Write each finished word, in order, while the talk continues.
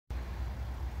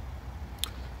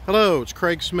Hello, it's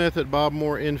Craig Smith at Bob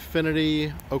Moore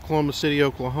Infinity, Oklahoma City,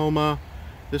 Oklahoma.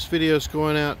 This video is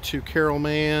going out to Carol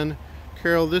Mann.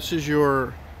 Carol, this is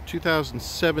your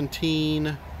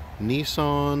 2017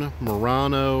 Nissan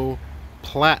Murano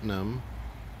Platinum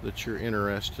that you're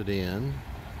interested in,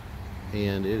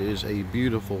 and it is a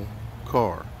beautiful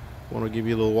car. I want to give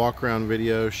you a little walk around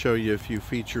video, show you a few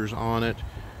features on it.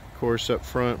 Of course, up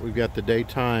front we've got the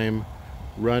daytime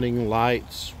running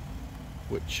lights,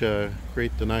 which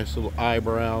create the nice little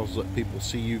eyebrows, let people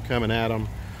see you coming at them.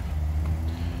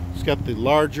 It's got the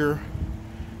larger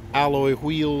alloy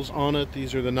wheels on it.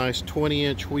 These are the nice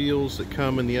 20-inch wheels that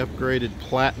come in the upgraded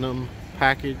Platinum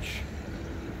package.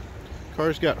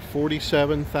 Car's got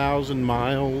 47,000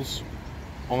 miles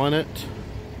on it.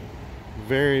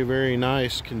 Very, very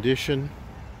nice condition.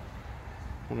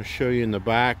 I want to show you in the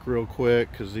back real quick,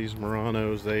 because these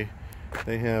Muranos, they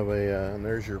have a, and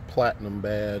there's your Platinum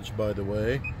badge, by the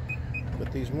way.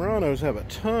 But these Muranos have a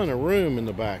ton of room in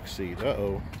the back seat.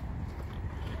 Uh-oh.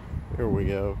 There we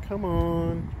go. Come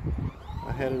on.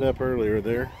 I had it up earlier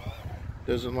there.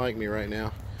 Doesn't like me right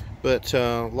now. But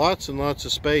lots and lots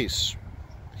of space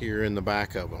here in the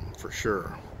back of them, for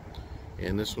sure.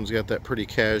 And this one's got that pretty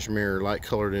cashmere,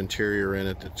 light-colored interior in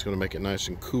it that's going to make it nice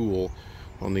and cool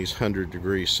on these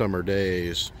 100-degree summer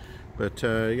days. But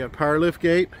you got power lift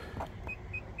gate.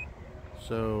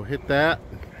 So hit that,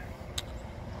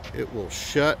 it will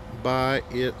shut by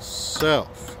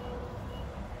itself.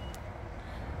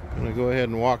 I'm going to go ahead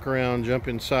and walk around, jump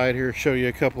inside here, show you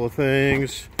a couple of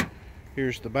things.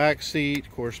 Here's the back seat.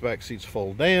 Of course, back seats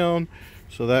fold down,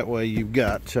 so that way you've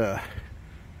got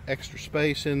extra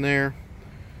space in there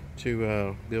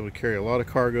to be able to carry a lot of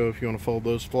cargo if you want to fold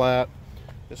those flat.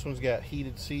 This one's got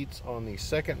heated seats on the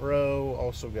second row,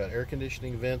 also got air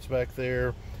conditioning vents back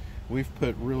there. We've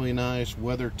put really nice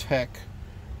WeatherTech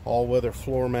all-weather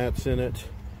floor mats in it.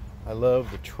 I love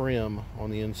the trim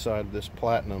on the inside of this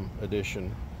Platinum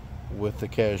edition with the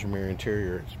cashmere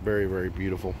interior. It's very, very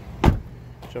beautiful.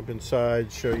 Jump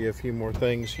inside, show you a few more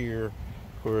things here.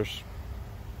 Of course,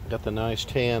 got the nice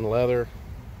tan leather,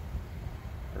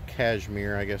 or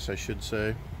cashmere, I guess I should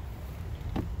say.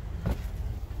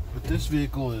 But this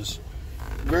vehicle is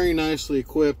very nicely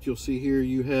equipped. You'll see here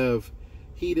you have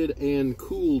heated and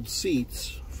cooled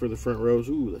seats for the front rows.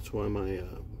 Ooh, that's why my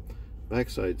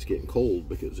backside's getting cold,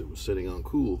 because it was sitting on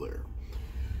cool there.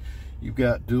 You've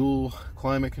got dual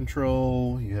climate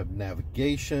control, you have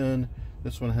navigation.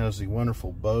 This one has the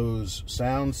wonderful Bose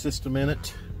sound system in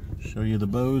it. Show you the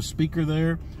Bose speaker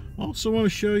there. Also want to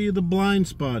show you the blind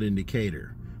spot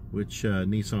indicator, which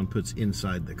Nissan puts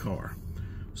inside the car.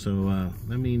 So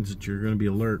that means that you're going to be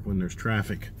alert when there's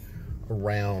traffic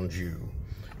around you.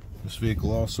 This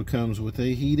vehicle also comes with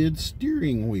a heated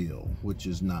steering wheel, which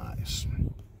is nice.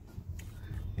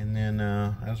 And then,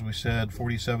 as we said,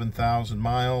 47,000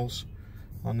 miles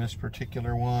on this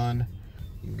particular one.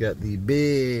 You've got the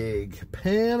big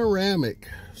panoramic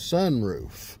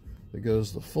sunroof that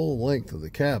goes the full length of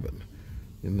the cabin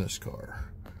in this car.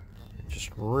 Just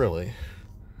really,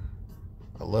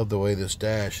 I love the way this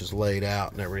dash is laid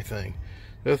out and everything.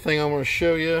 The other thing I want to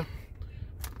show you,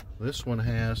 this one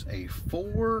has a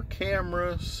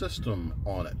 4-camera system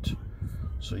on it.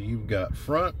 So you've got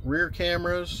front, rear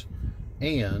cameras,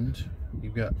 and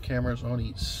you've got cameras on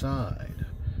each side.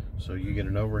 So you get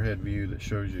an overhead view that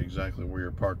shows you exactly where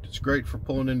you're parked. It's great for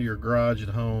pulling into your garage at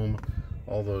home,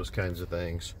 all those kinds of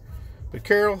things. But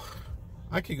Carol,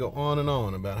 I could go on and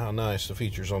on about how nice the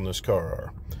features on this car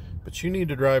are. But you need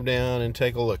to drive down and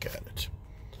take a look at it.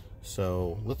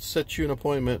 So let's set you an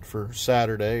appointment for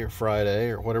Saturday or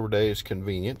Friday or whatever day is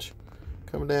convenient.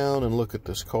 Come down and look at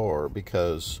this car,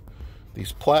 because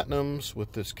these Platinums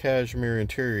with this cashmere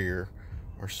interior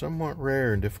are somewhat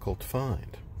rare and difficult to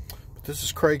find. But this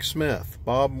is Craig Smith,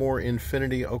 Bob Moore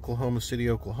Infinity, Oklahoma City,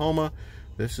 Oklahoma.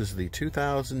 This is the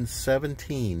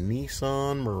 2017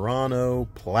 Nissan Murano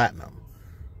Platinum.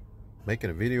 Making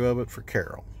a video of it for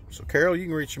Carol. So Carol, you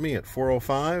can reach me at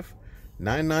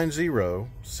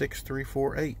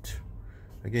 405-990-6348.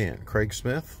 Again, Craig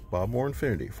Smith, Bob Moore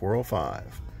Infinity,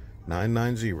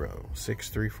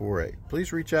 405-990-6348.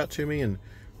 Please reach out to me and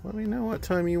let me know what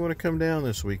time you want to come down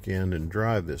this weekend and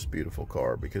drive this beautiful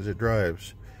car, because it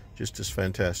drives just as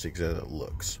fantastic as it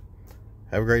looks.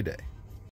 Have a great day.